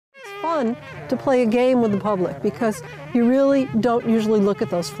fun to play a game with the public because you really don't usually look at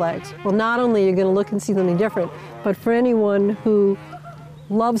those flags. Well, not only are you going to look and see something different, but for anyone who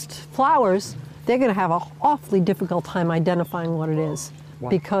loves flowers, they're going to have an awfully difficult time identifying what it is. Why?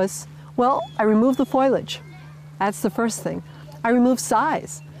 Because, well, I remove the foliage. That's the first thing. I remove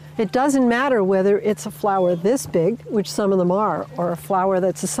size. It doesn't matter whether it's a flower this big, which some of them are, or a flower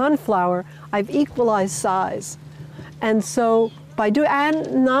that's a sunflower. I've equalized size. And so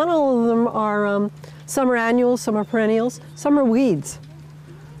and not all of them are, some are annuals, some are perennials, some are weeds.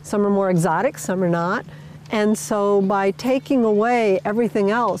 Some are more exotic, some are not. And so by taking away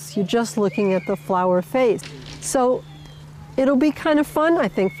everything else, you're just looking at the flower face. So it'll be kind of fun, I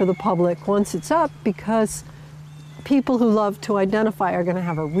think, for the public once it's up, because people who love to identify are going to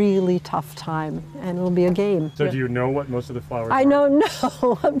have a really tough time, and it'll be a game. So do you know what most of the flowers are? I know,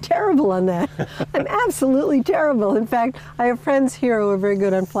 no, I'm terrible on that. I'm absolutely terrible. In fact, I have friends here who are very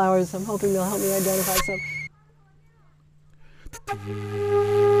good on flowers. I'm hoping they'll help me identify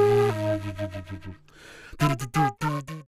some.